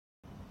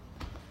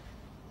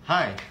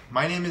Hi,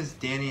 my name is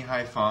Danny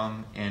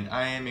Haifong, and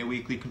I am a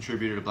weekly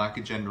contributor to Black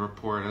Agenda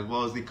Report, as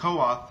well as the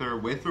co-author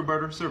with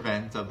Roberto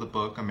Servent of the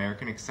book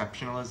American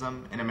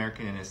Exceptionalism and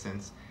American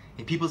Innocence,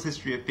 A People's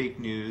History of Fake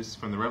News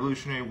from the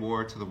Revolutionary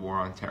War to the War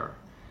on Terror.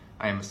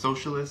 I am a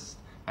socialist.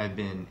 I've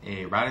been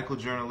a radical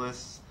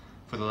journalist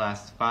for the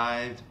last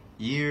 5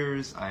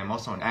 years. I am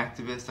also an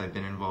activist. I've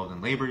been involved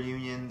in labor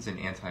unions and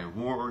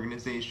anti-war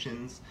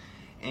organizations.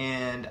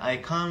 And I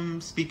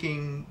come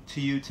speaking to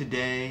you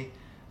today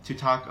to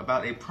talk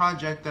about a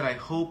project that I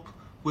hope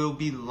will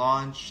be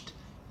launched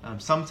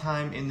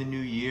sometime in the new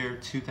year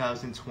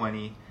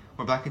 2020,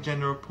 where Black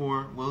Agenda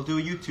Report will do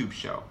a YouTube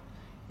show.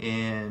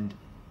 And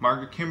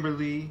Margaret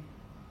Kimberly,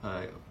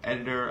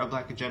 editor of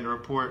Black Agenda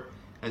Report,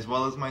 as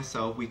well as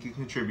myself, weekly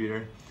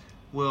contributor,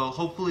 will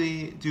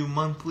hopefully do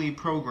monthly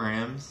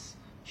programs,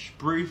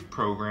 brief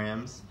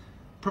programs,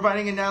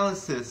 providing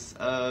analysis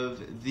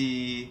of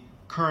the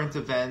current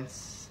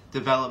events,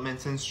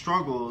 developments, and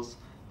struggles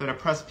that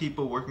oppressed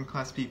people, working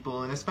class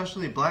people, and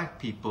especially black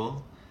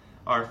people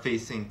are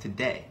facing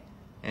today.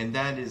 And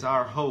that is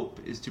our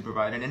hope, is to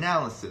provide an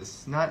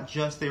analysis, not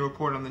just a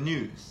report on the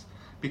news.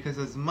 Because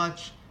as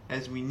much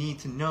as we need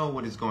to know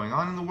what is going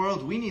on in the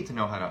world, we need to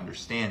know how to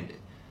understand it.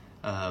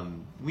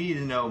 We need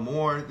to know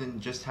more than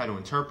just how to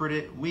interpret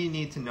it. We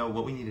need to know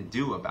what we need to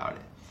do about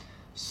it.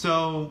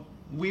 So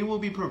we will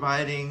be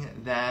providing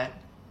that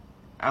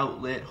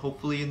outlet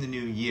hopefully in the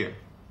new year.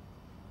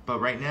 But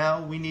right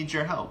now, we need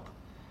your help.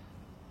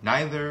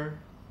 Neither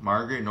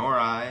Margaret nor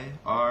I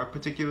are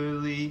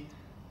particularly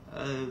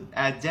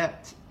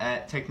adept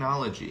at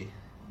technology.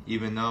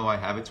 Even though I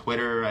have a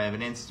Twitter, I have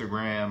an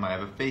Instagram, I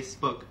have a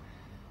Facebook,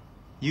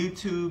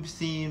 YouTube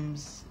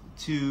seems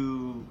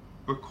to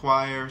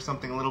require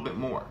something a little bit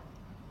more.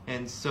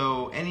 And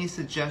so any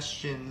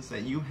suggestions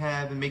that you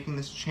have in making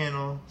this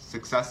channel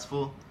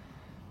successful,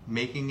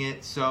 making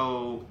it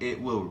so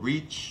it will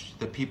reach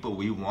the people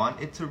we want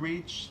it to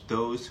reach,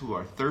 those who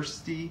are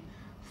thirsty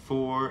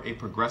for a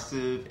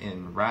progressive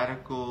and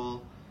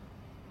radical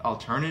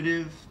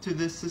alternative to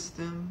this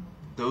system,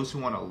 those who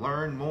want to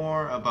learn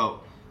more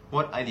about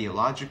what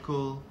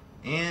ideological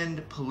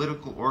and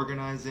political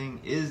organizing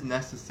is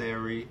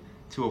necessary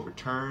to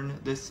overturn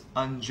this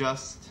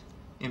unjust,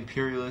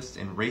 imperialist,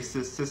 and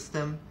racist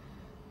system,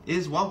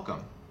 is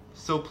welcome.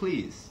 So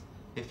please,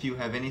 if you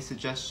have any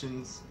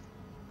suggestions,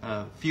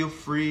 feel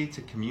free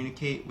to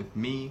communicate with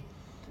me.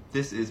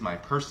 This is my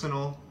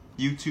personal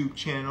YouTube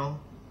channel,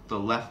 The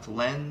Left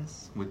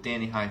Lens with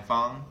Danny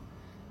Haifong.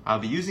 I'll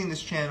be using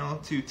this channel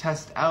to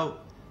test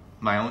out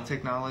my own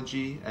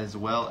technology as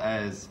well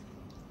as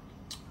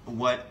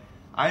what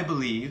I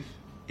believe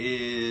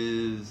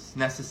is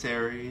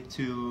necessary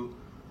to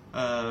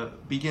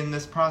begin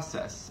this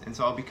process. And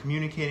so I'll be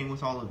communicating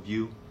with all of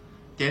you,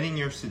 getting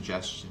your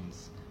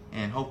suggestions,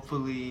 and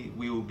hopefully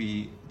we will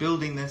be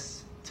building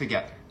this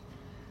together.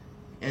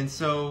 And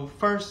so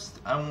first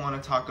I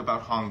want to talk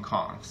about Hong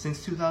Kong.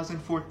 Since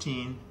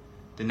 2014,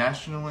 the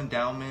National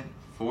Endowment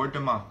for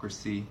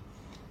Democracy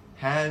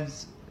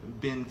has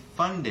been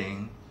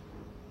funding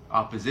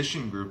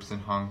opposition groups in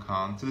Hong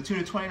Kong to the tune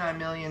of $29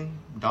 million.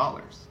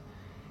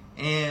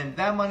 And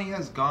that money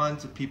has gone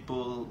to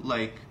people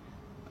like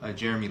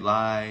Jeremy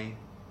Lai,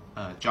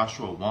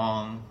 Joshua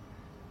Wong,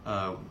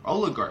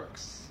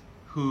 oligarchs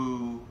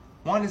who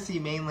want to see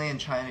mainland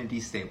China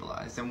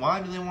destabilized. And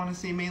why do they want to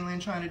see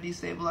mainland China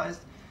destabilized?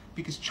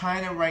 Because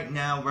China right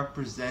now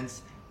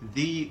represents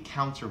the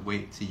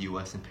counterweight to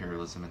U.S.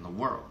 imperialism in the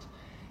world.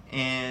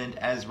 And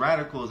as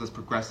radicals, as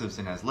progressives,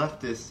 and as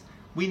leftists,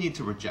 we need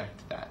to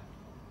reject that.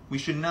 We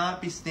should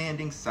not be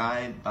standing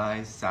side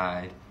by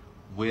side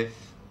with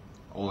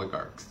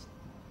oligarchs.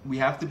 We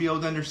have to be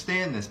able to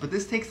understand this, but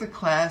this takes a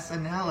class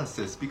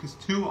analysis because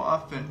too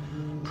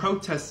often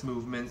protest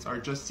movements are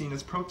just seen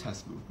as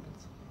protest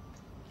movements,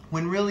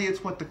 when really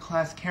it's what the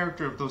class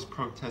character of those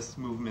protest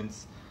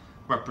movements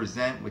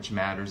represent which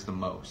matters the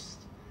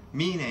most.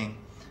 Meaning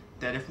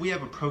that if we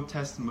have a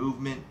protest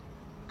movement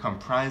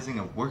comprising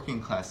of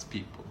working class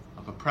people,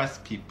 of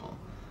oppressed people,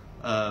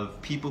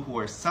 of people who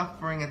are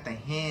suffering at the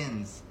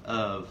hands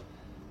of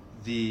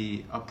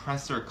the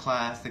oppressor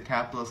class, the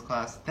capitalist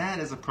class, that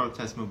is a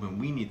protest movement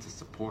we need to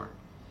support.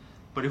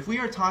 But if we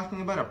are talking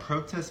about a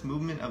protest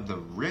movement of the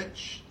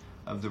rich,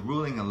 of the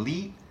ruling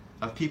elite,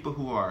 of people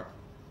who are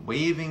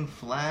waving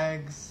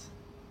flags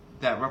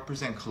that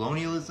represent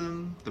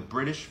colonialism, the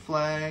British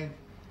flag,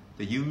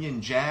 the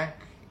Union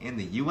Jack, and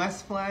the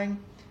US flag,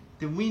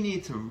 then we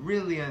need to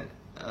really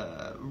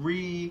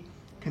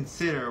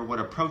reconsider what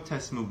a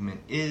protest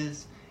movement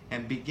is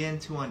and begin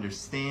to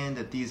understand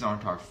that these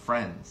aren't our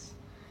friends.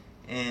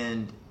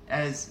 And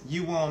as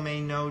you all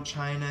may know,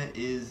 China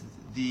is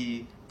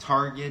the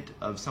target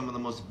of some of the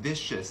most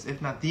vicious,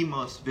 if not the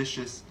most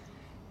vicious,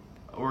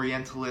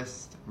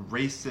 orientalist,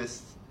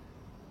 racist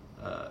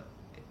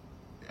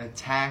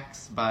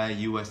attacks by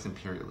U.S.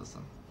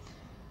 imperialism.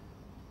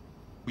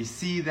 We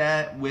see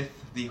that with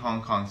the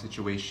Hong Kong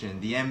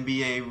situation. The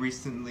NBA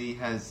recently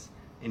has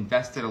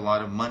invested a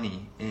lot of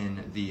money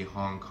in the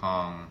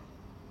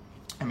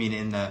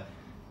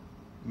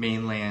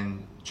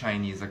mainland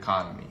Chinese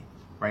economy.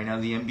 Right now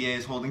the NBA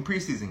is holding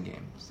preseason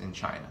games in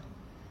China.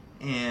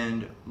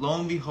 And lo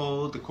and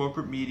behold, the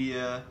corporate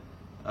media,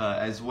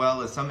 as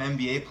well as some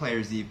NBA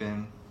players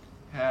even,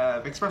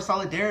 have expressed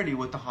solidarity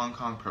with the Hong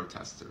Kong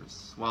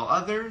protesters, while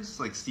others,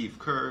 like Steve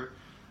Kerr,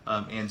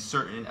 and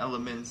certain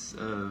elements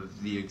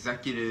of the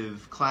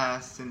executive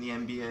class in the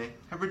NBA,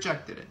 have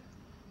rejected it.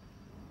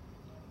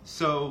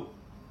 So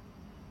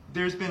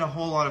there's been a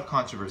whole lot of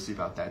controversy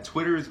about that.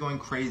 Twitter is going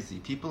crazy.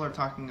 People are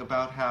talking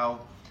about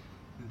how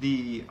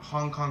the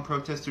Hong Kong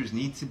protesters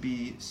need to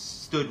be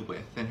stood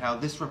with, and how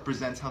this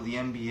represents how the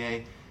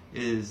NBA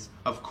is,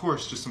 of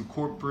course, just some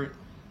corporate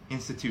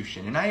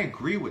institution. And I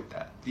agree with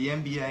that. The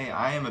NBA,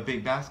 I am a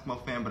big basketball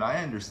fan, but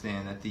I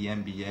understand that the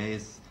NBA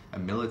is a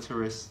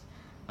militarist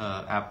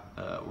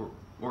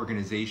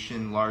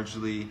organization.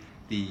 Largely,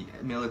 the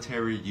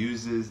military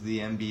uses the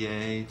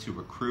NBA to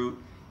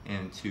recruit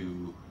and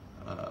to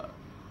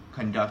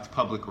conduct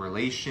public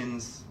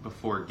relations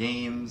before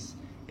games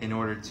in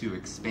order to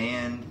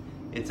expand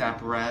its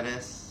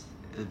apparatus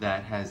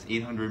that has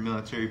 800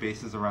 military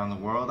bases around the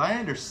world. I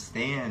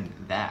understand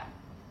that.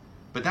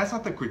 But that's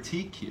not the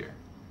critique here.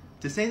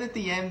 To say that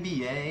the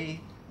NBA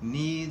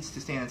needs to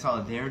stand in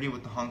solidarity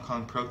with the Hong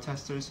Kong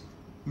protesters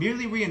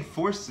merely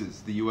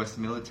reinforces the U.S.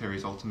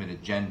 military's ultimate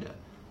agenda,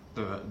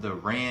 the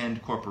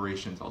Rand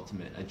Corporation's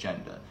ultimate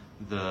agenda,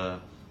 the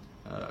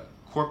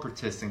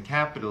corporatists and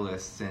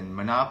capitalists and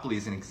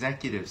monopolies and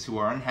executives who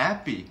are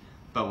unhappy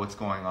about what's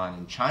going on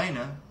in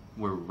China,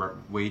 where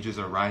wages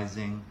are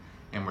rising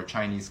and where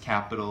Chinese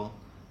capital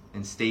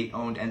and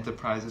state-owned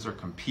enterprises are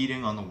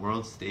competing on the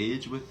world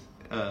stage with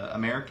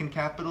American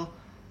capital.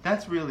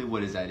 That's really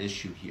what is at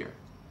issue here.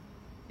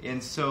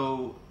 And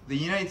so the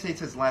United States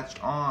has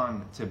latched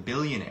on to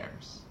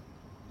billionaires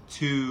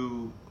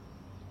to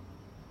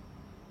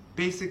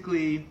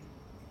basically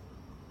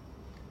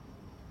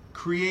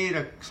create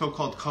a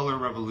so-called color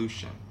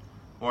revolution,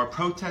 or a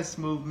protest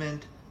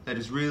movement that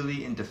is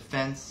really in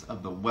defense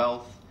of the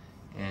wealth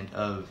and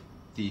of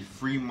the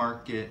free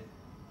market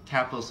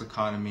capitalist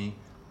economy,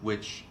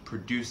 which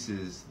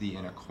produces the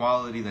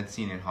inequality that's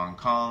seen in Hong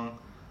Kong,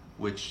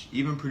 which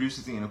even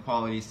produces the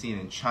inequality seen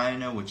in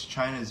China, which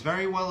China is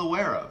very well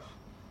aware of.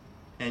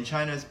 And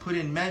China has put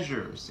in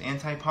measures,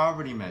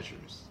 anti-poverty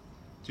measures,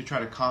 to try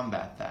to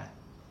combat that.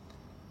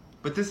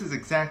 But this is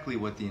exactly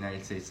what the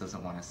United States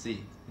doesn't want to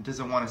see. It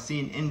doesn't want to see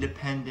an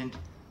independent,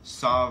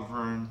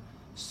 sovereign,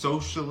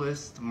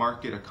 socialist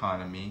market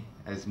economy,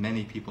 as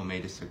many people may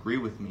disagree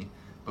with me,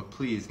 but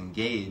please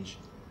engage.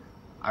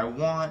 I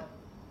want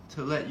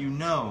to let you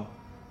know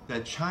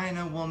that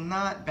China will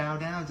not bow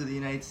down to the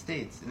United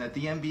States, and that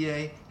the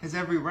NBA has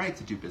every right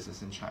to do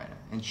business in China.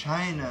 And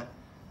China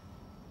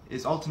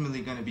is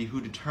ultimately going to be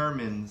what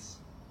determines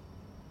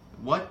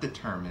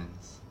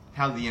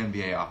how the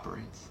NBA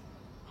operates.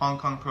 Hong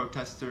Kong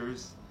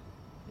protesters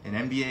and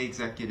NBA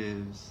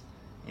executives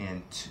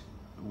and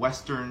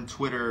Western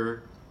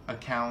Twitter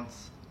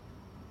accounts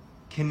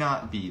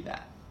cannot be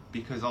that.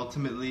 Because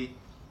ultimately,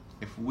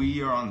 if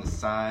we are on the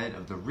side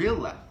of the real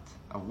left,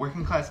 of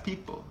working class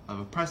people, of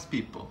oppressed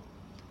people,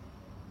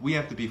 we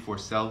have to be for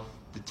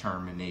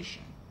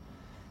self-determination.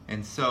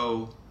 And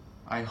so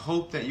I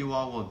hope that you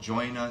all will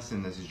join us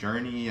in this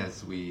journey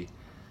as we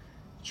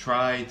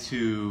try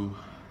to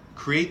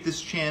create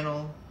this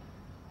channel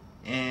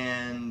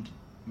and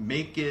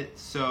make it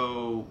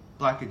so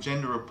Black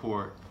Agenda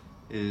Report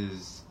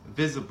is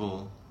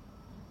visible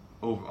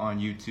over on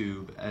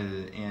YouTube,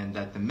 and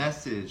that the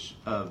message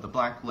of the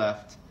black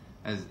left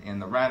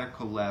and the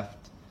radical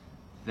left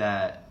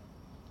that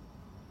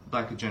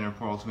Black Agenda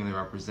Report ultimately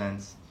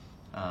represents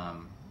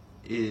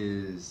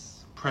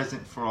is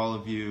present for all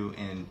of you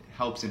and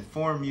helps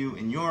inform you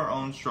in your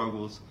own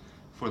struggles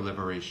for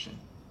liberation.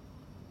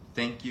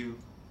 Thank you.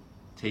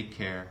 Take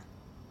care.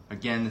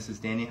 Again, this is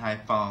Danny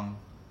Haifong,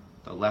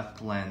 The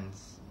Left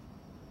Lens.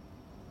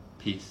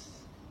 Peace.